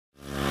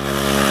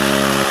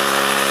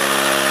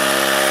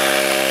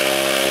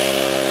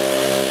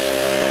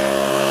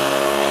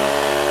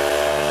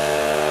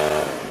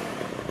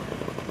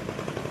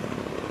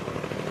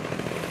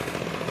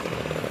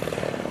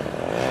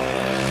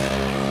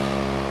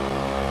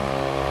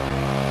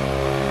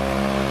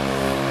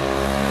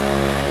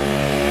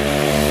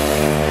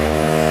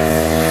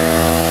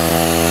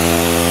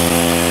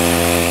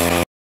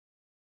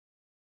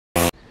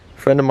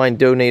friend of mine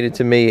donated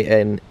to me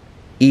an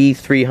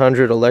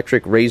E300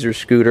 electric Razor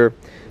scooter.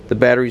 The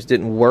batteries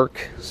didn't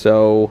work,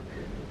 so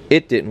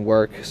it didn't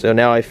work. So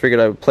now I figured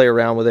I would play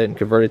around with it and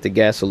convert it to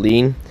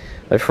gasoline.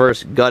 I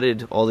first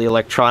gutted all the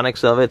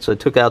electronics of it, so I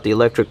took out the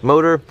electric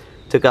motor,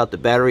 took out the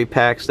battery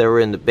packs that were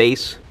in the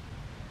base.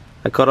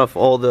 I cut off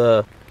all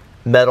the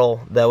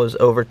metal that was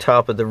over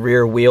top of the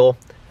rear wheel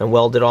and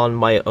welded on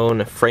my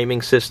own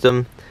framing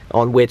system,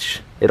 on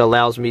which it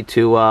allows me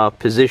to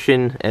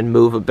position and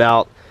move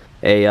about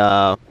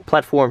a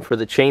platform for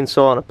the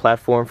chainsaw and a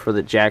platform for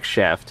the jack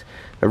shaft.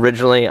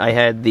 Originally I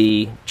had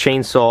the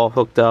chainsaw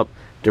hooked up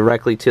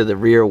directly to the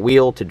rear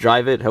wheel to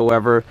drive it.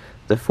 However,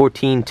 the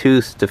 14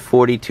 tooth to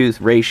 40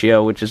 tooth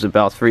ratio, which is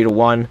about 3 to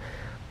 1,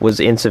 was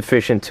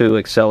insufficient to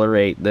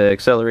accelerate. The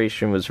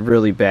acceleration was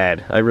really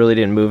bad. I really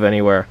didn't move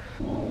anywhere.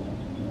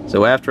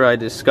 So after I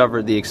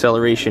discovered the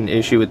acceleration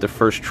issue with the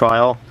first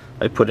trial,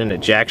 I put in a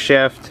jack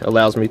shaft.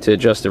 Allows me to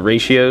adjust the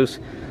ratios.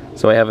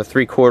 So I have a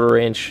 3/4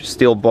 inch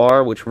steel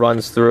bar which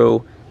runs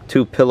through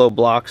 2 pillow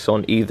blocks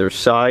on either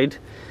side.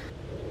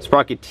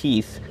 Sprocket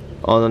teeth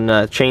on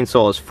the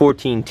chainsaw is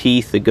 14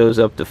 teeth. It goes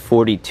up to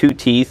 42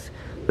 teeth.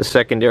 The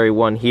secondary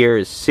one here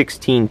is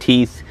 16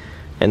 teeth,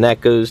 and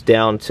that goes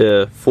down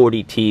to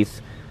 40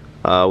 teeth,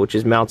 which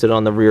is mounted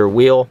on the rear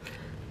wheel.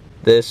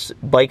 This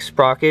bike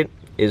sprocket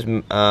is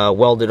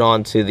welded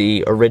onto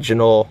the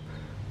original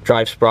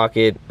drive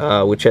sprocket,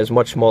 which has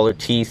much smaller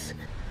teeth.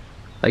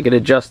 I can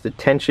adjust the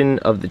tension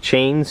of the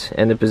chains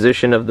and the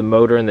position of the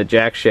motor and the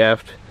jack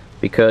shaft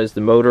because the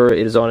motor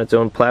is on its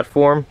own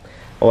platform.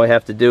 All I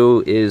have to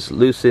do is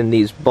loosen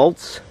these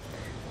bolts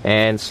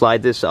and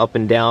slide this up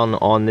and down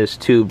on this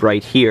tube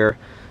right here.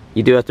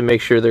 You do have to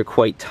make sure they're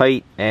quite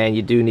tight, and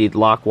you do need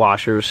lock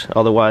washers,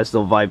 otherwise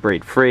they'll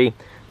vibrate free.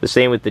 The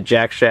same with the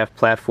jack shaft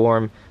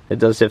platform. It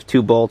does have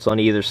 2 bolts on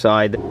either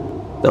side.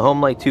 The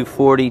Homelite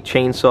 240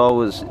 chainsaw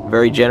was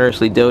very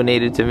generously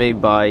donated to me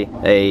by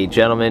a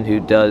gentleman who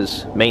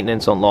does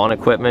maintenance on lawn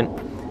equipment,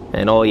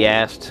 and all he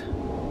asked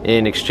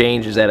in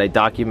exchange is that I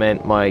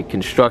document my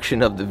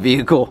construction of the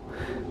vehicle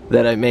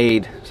that I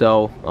made.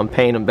 So I'm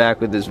paying him back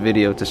with this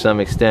video to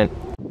some extent.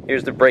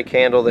 Here's the brake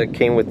handle that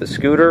came with the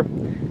scooter.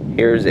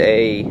 Here's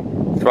a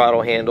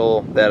throttle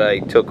handle that I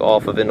took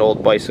off of an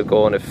old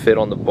bicycle, and it fit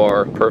on the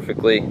bar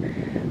perfectly.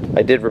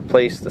 I did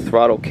replace the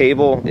throttle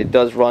cable. It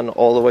does run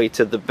all the way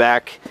to the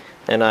back,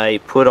 and I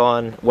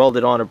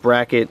welded on a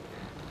bracket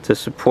to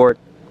support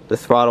the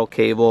throttle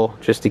cable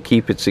just to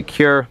keep it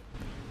secure.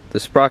 The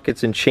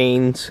sprockets and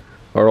chains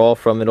are all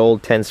from an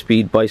old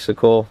 10-speed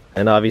bicycle,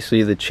 and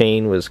obviously the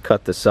chain was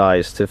cut to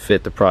size to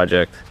fit the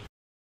project.